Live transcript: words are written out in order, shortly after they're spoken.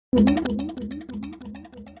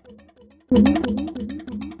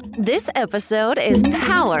This episode is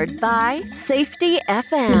powered by Safety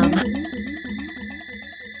FM.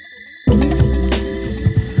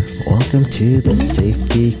 Welcome to the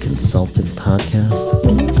Safety Consultant Podcast.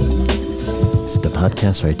 It's the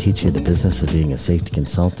podcast where I teach you the business of being a safety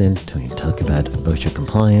consultant. We talk about OSHA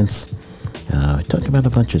compliance. We talk about a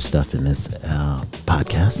bunch of stuff in this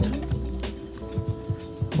podcast.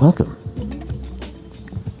 Welcome.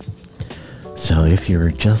 So if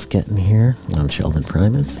you're just getting here, I'm Sheldon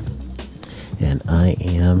Primus, and I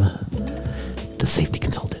am the safety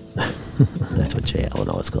consultant. That's what Jay Allen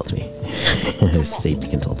always calls me, safety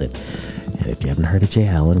consultant. And if you haven't heard of Jay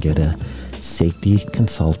Allen, go to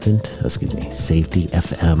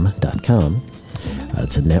safetyfm.com.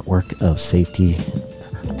 It's a network of safety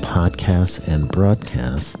podcasts and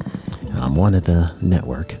broadcasts. I'm one of the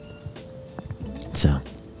network. So,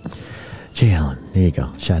 Jay Allen, there you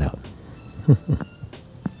go. Shout out.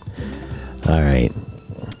 All right.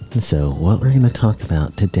 So what we're going to talk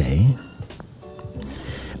about today.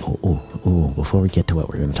 Before we get to what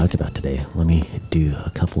we're going to talk about today, let me do a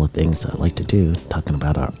couple of things I like to do talking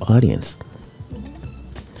about our audience.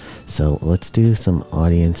 So let's do some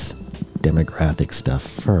audience demographic stuff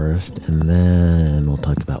first, and then we'll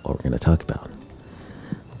talk about what we're going to talk about.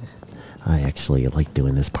 I actually like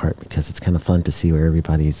doing this part because it's kind of fun to see where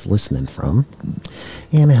everybody's listening from.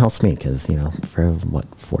 And it helps me because,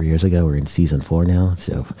 4 years ago, we're in season 4 now.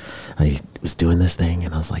 So I was doing this thing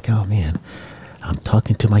and I was like, oh man, I'm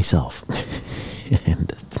talking to myself.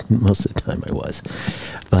 And most of the time I was.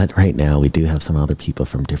 But right now we do have some other people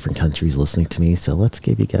from different countries listening to me. So let's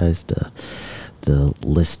give you guys the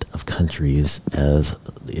list of countries as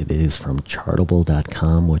it is from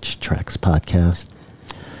chartable.com, which tracks podcasts.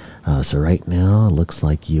 So right now, it looks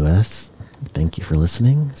like U.S., thank you for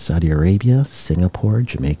listening, Saudi Arabia, Singapore,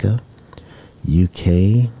 Jamaica,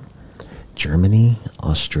 UK, Germany,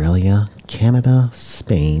 Australia, Canada,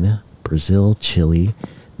 Spain, Brazil, Chile,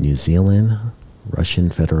 New Zealand, Russian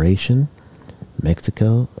Federation,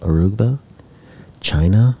 Mexico, Aruba,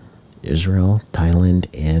 China, Israel, Thailand,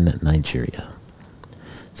 and Nigeria.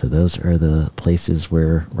 So those are the places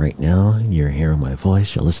where right now you're hearing my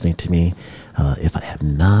voice, you're listening to me. If I have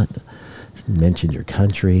not mentioned your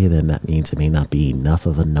country, then that means it may not be enough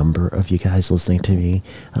of a number of you guys listening to me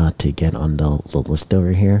to get on the list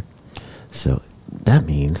over here. So that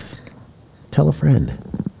means tell a friend.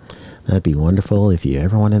 That'd be wonderful. If you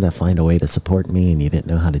ever wanted to find a way to support me and you didn't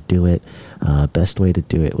know how to do it, best way to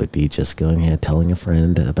do it would be just going ahead telling a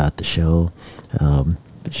friend about the show,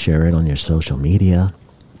 share it on your social media.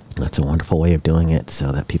 That's a wonderful way of doing it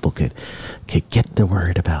so that people could get the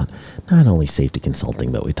word about not only safety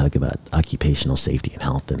consulting, but we talk about occupational safety and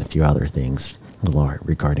health and a few other things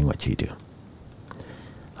regarding what you do.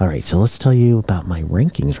 All right, so let's tell you about my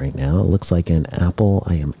rankings right now. It looks like in Apple,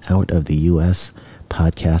 I am out of the U.S.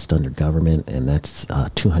 podcast under government, and that's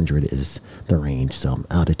 200 is the range, so I'm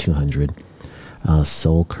out of 200.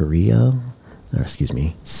 South Korea,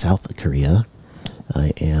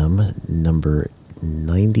 I am number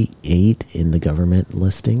 98 in the government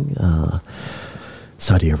listing.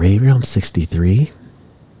 Saudi Arabia, I'm 63.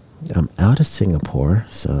 I'm out of Singapore,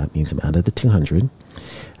 so that means I'm out of the 200.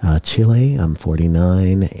 Chile, I'm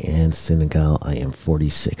 49, and Senegal, I am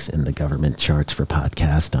 46 in the government charts for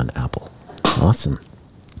podcast on Apple. Awesome.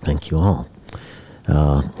 Thank you all.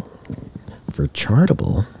 For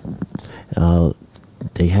Chartable,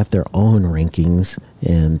 they have their own rankings,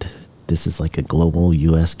 and this is like a global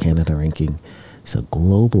U.S. Canada ranking. So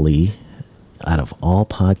globally, out of all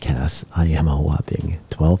podcasts, I am a whopping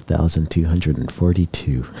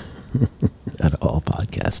 12,242 out of all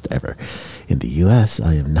podcasts ever. In the U.S.,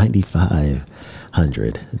 I am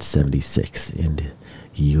 9,576 in the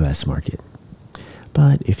U.S. market.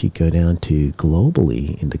 But if you go down to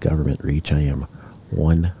globally in the government reach, I am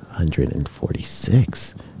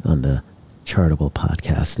 146 on the Chartable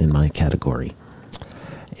podcast in my category.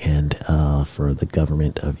 And for the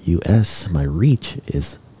government of U.S., my reach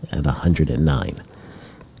is at 109.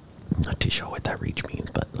 I'm not too sure what that reach means,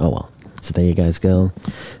 but oh well. So there you guys go.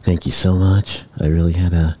 Thank you so much. I really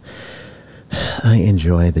I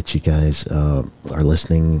enjoy that you guys are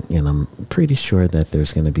listening, and I'm pretty sure that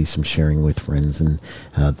there's going to be some sharing with friends, and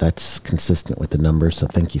that's consistent with the numbers, so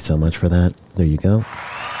thank you so much for that. There you go.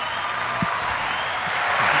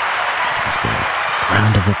 Let's get a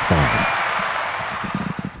round of applause.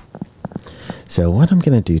 So what I'm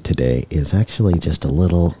going to do today is actually just a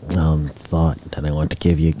little thought that I want to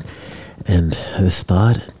give you. And this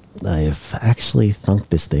thought, I've actually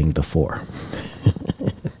thunked this thing before.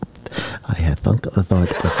 I had thunked the thought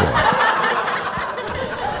before.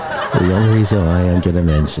 The only reason why I'm going to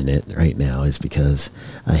mention it right now is because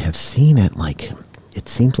I have seen it it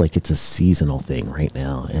seems like it's a seasonal thing right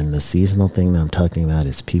now. And the seasonal thing that I'm talking about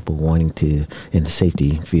is people wanting to, in the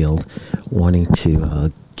safety field, wanting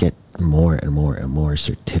to get more and more and more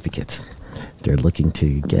certificates. They're looking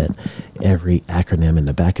to get every acronym in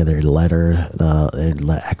the back of their letter,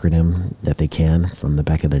 acronym that they can from the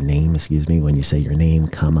back of their name, when you say your name,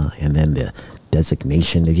 comma, and then the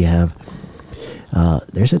designation that you have.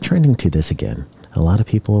 There's a trending to this again. A lot of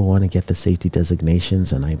people want to get the safety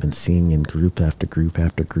designations, and I've been seeing in group after group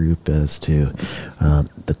after group as to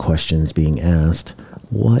the questions being asked,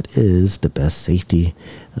 what is the best safety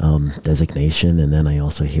designation? And then I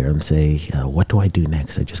also hear them say, what do I do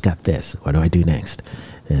next? I just got this. What do I do next?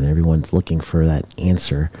 And everyone's looking for that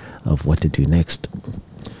answer of what to do next.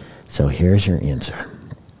 So here's your answer.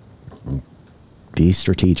 Be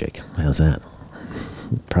strategic. How's that?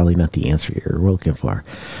 Probably not the answer you're looking for,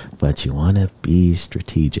 but you want to be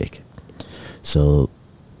strategic. So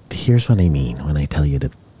here's what I mean when I tell you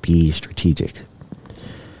to be strategic.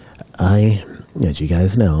 As you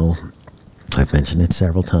guys know, I've mentioned it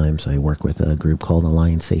several times. I work with a group called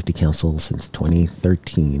Alliance Safety Council since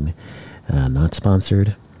 2013. Not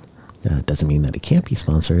sponsored. Doesn't mean that it can't be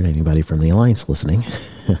sponsored. Anybody from the Alliance listening.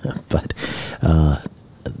 But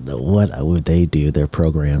what they do, their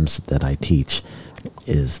programs that I teach,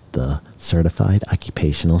 is the Certified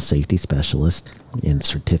Occupational Safety Specialist and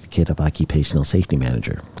Certificate of Occupational Safety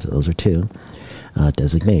Manager. So those are two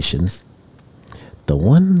designations. The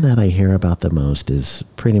one that I hear about the most is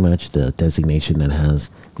pretty much the designation that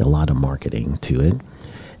has a lot of marketing to it,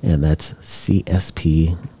 and that's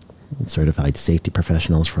CSP, Certified Safety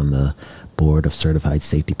Professionals from the Board of Certified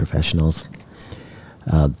Safety Professionals.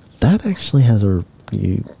 That actually has a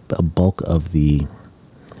bulk of the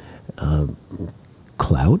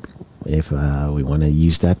clout, if we want to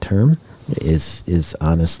use that term, is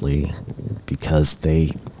honestly because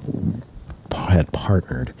they had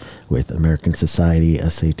partnered with American Society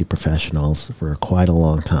of Safety Professionals for quite a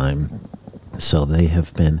long time. So they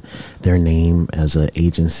have been, their name as an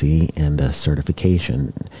agency and a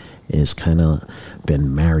certification is kind of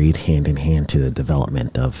been married hand in hand to the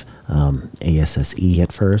development of ASSE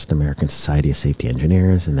at first, American Society of Safety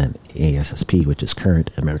Engineers, and then ASSP, which is current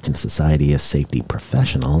American Society of Safety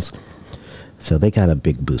Professionals. So they got a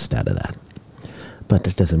big boost out of that. But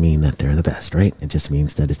that doesn't mean that they're the best, right? It just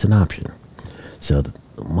means that it's an option. So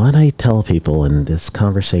what I tell people in this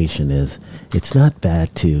conversation is it's not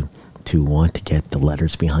bad to want to get the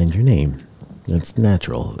letters behind your name. It's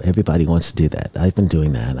natural. Everybody wants to do that. I've been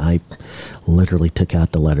doing that. I literally took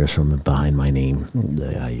out the letters from behind my name.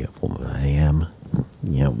 I am,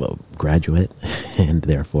 a graduate, and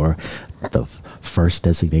therefore the first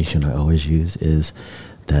designation I always use is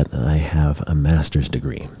that I have a master's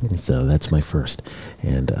degree. So that's my first.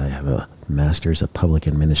 And I have a master's of public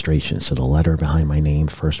administration. So the letter behind my name,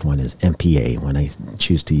 first one is MPA when I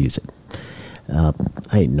choose to use it.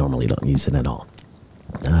 I normally don't use it at all.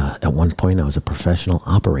 At one point, I was a professional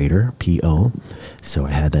operator, PO. So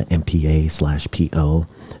I had an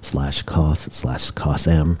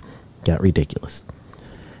MPA/PO/COS/COSM. Got ridiculous.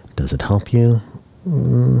 Does it help you?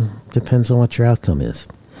 Depends on what your outcome is.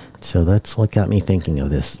 So that's what got me thinking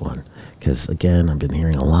of this one. Because, again, I've been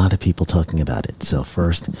hearing a lot of people talking about it. So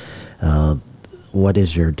first, what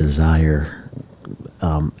is your desired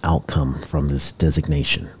outcome from this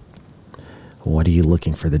designation? What are you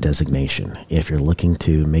looking for the designation? If you're looking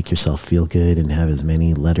to make yourself feel good and have as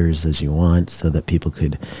many letters as you want so that people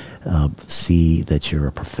could see that you're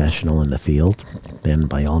a professional in the field, then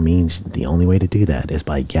by all means, the only way to do that is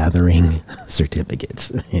by gathering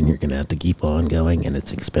certificates. And you're going to have to keep on going, and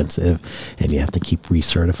it's expensive, and you have to keep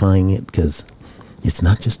recertifying it because it's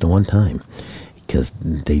not just a one time, because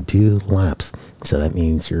they do lapse. So that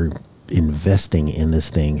means you're investing in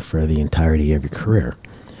this thing for the entirety of your career.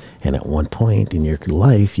 And at one point in your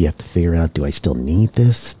life, you have to figure out, do I still need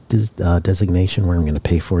this designation where I'm going to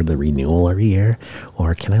pay for the renewal every year?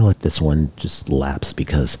 Or can I let this one just lapse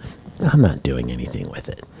because I'm not doing anything with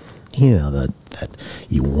it? You know, that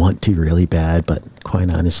you want to really bad, but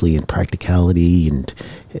quite honestly, in practicality and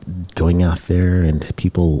going out there and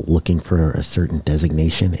people looking for a certain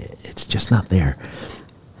designation, it's just not there.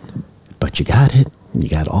 But you got it. You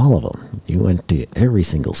got all of them. You went to every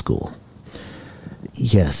single school.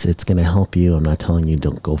 Yes, it's going to help you. I'm not telling you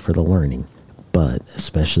don't go for the learning, but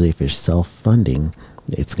especially if you're self-funding,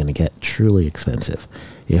 it's going to get truly expensive.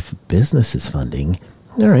 If business is funding,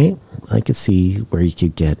 all right, I could see where you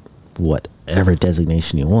could get whatever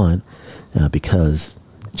designation you want because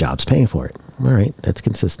job's paying for it. All right, that's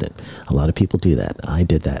consistent. A lot of people do that. I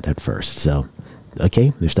did that at first. So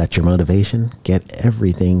Okay, if that's your motivation, get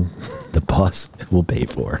everything the boss will pay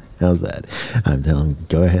for. How's that? I'm telling you,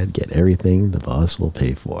 go ahead, get everything the boss will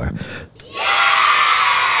pay for.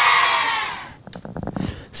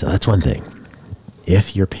 So that's one thing.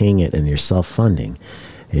 If you're paying it and you're self-funding,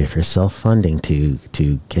 if you're self-funding to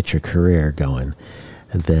get your career going,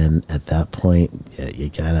 then at that point, you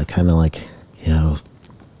gotta kind of like,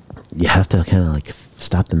 you have to kind of like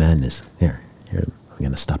stop the madness. Here, I'm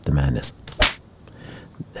gonna stop the madness.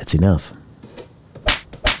 That's enough.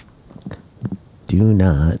 Do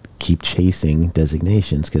not keep chasing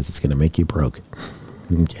designations because it's going to make you broke.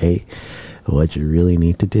 Okay? What you really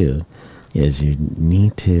need to do is you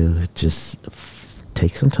need to just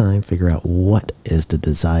take some time, figure out what is the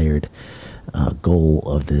desired goal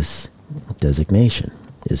of this designation.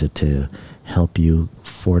 Is it to help you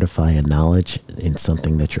fortify a knowledge in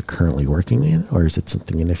something that you're currently working in, or is it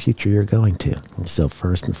something in the future you're going to? So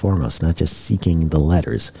first and foremost, not just seeking the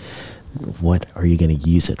letters. What are you going to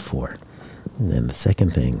use it for? And then the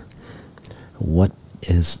second thing, what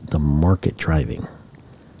is the market driving?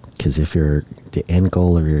 Because if the end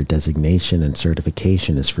goal of your designation and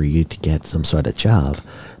certification is for you to get some sort of job,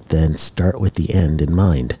 then start with the end in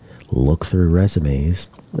mind. Look through resumes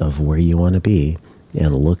of where you want to be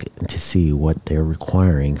and look to see what they're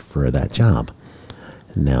requiring for that job.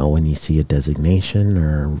 Now, when you see a designation,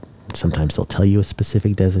 or sometimes they'll tell you a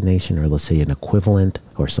specific designation, or let's say an equivalent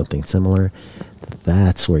or something similar,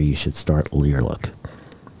 that's where you should start your look.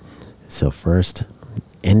 So first,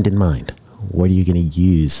 end in mind. What are you going to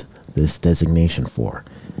use this designation for?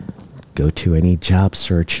 Go to any job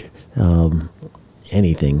search,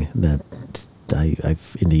 anything that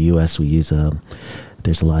I've in the U.S. we use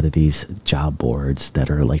there's a lot of these job boards that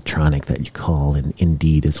are electronic that you call, and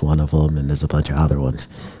Indeed is one of them, and there's a bunch of other ones.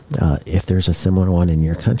 If there's a similar one in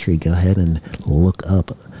your country, go ahead and look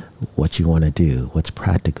up what you want to do, what's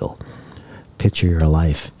practical. Picture your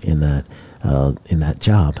life in that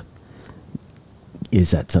job. Is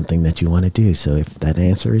that something that you want to do? So if that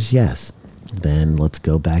answer is yes, then let's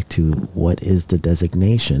go back to what is the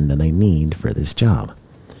designation that I need for this job.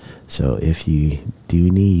 So if you do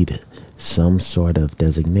need some sort of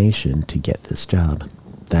designation to get this job,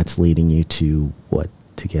 that's leading you to what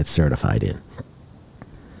to get certified in.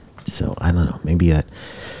 So I don't know, maybe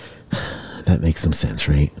that makes some sense,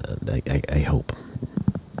 right? I hope.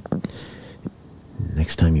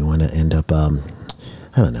 Next time you want to end up, I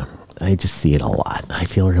don't know, I just see it a lot. I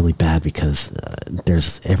feel really bad because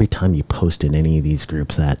there's every time you post in any of these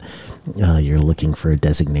groups that you're looking for a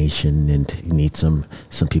designation and you need some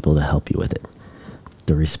people to help you with it.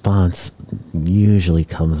 The response usually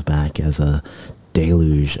comes back as a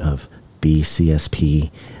deluge of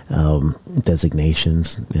BCSP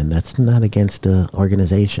designations, and that's not against the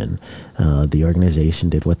organization. The organization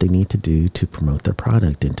did what they need to do to promote their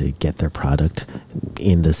product and to get their product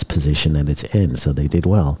in this position that it's in, so they did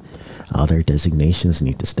well. Other designations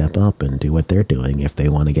need to step up and do what they're doing if they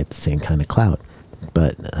want to get the same kind of clout.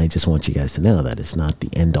 But I just want you guys to know that it's not the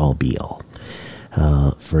end-all be-all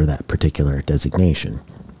for that particular designation.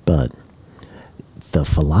 But the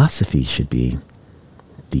philosophy should be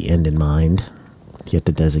the end in mind, get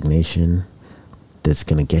the designation that's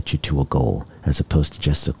going to get you to a goal, as opposed to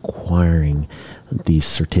just acquiring these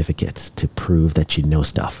certificates to prove that you know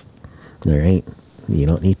stuff. All right? You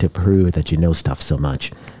don't need to prove that you know stuff so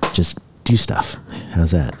much. Just do stuff.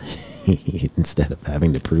 How's that? Instead of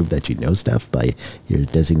having to prove that you know stuff by your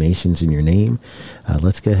designations in your name,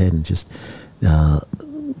 let's go ahead and just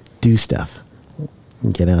do stuff.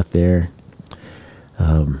 Get out there.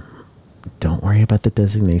 Don't worry about the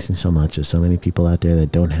designation so much. There's so many people out there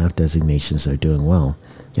that don't have designations that are doing well.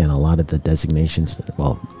 And a lot of the designations,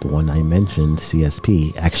 well, the one I mentioned,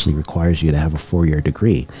 CSP, actually requires you to have a 4-year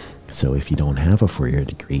degree. So if you don't have a 4-year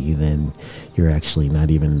degree, then you're actually not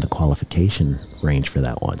even in the qualification range for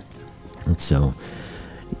that one. And so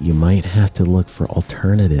you might have to look for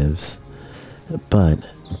alternatives, but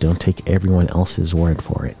don't take everyone else's word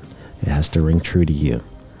for it. It has to ring true to you.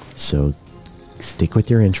 So stick with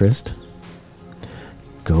your interest.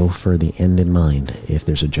 Go for the end in mind. If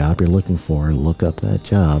there's a job you're looking for, look up that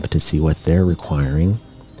job to see what they're requiring,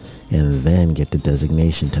 and then get the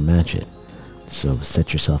designation to match it. So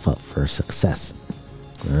set yourself up for success.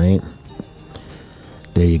 All right?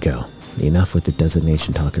 There you go. Enough with the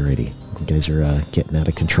designation talk already. You guys are getting out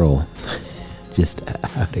of control. Just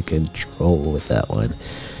out of control with that one.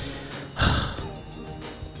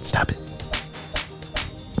 Stop it.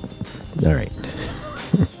 All right.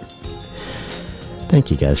 Thank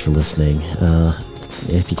you guys for listening.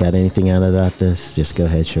 If you got anything out of this, just go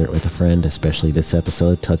ahead, share it with a friend, especially this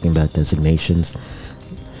episode talking about designations.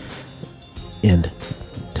 And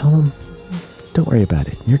tell them, don't worry about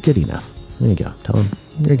it. You're good enough. There you go. Tell them,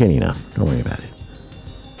 you're good enough. Don't worry about it.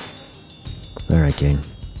 All right, gang.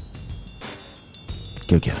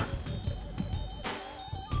 Go get them.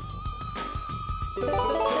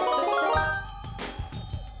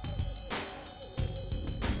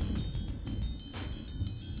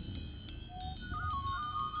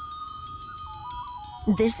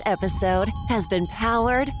 This episode has been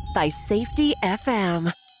powered by Safety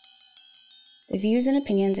FM. The views and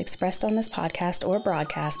opinions expressed on this podcast or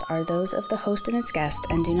broadcast are those of the host and its guest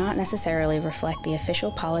and do not necessarily reflect the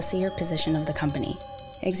official policy or position of the company.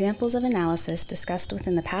 Examples of analysis discussed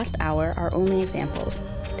within the past hour are only examples.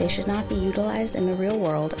 They should not be utilized in the real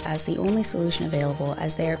world as the only solution available,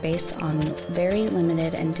 as they are based on very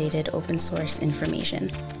limited and dated open source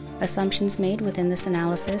information. Assumptions made within this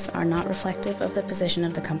analysis are not reflective of the position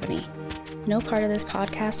of the company. No part of this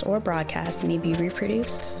podcast or broadcast may be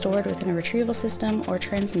reproduced, stored within a retrieval system, or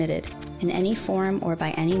transmitted in any form or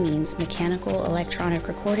by any means, mechanical, electronic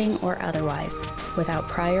recording, or otherwise, without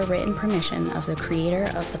prior written permission of the creator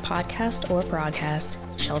of the podcast or broadcast,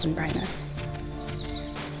 Sheldon Brightness.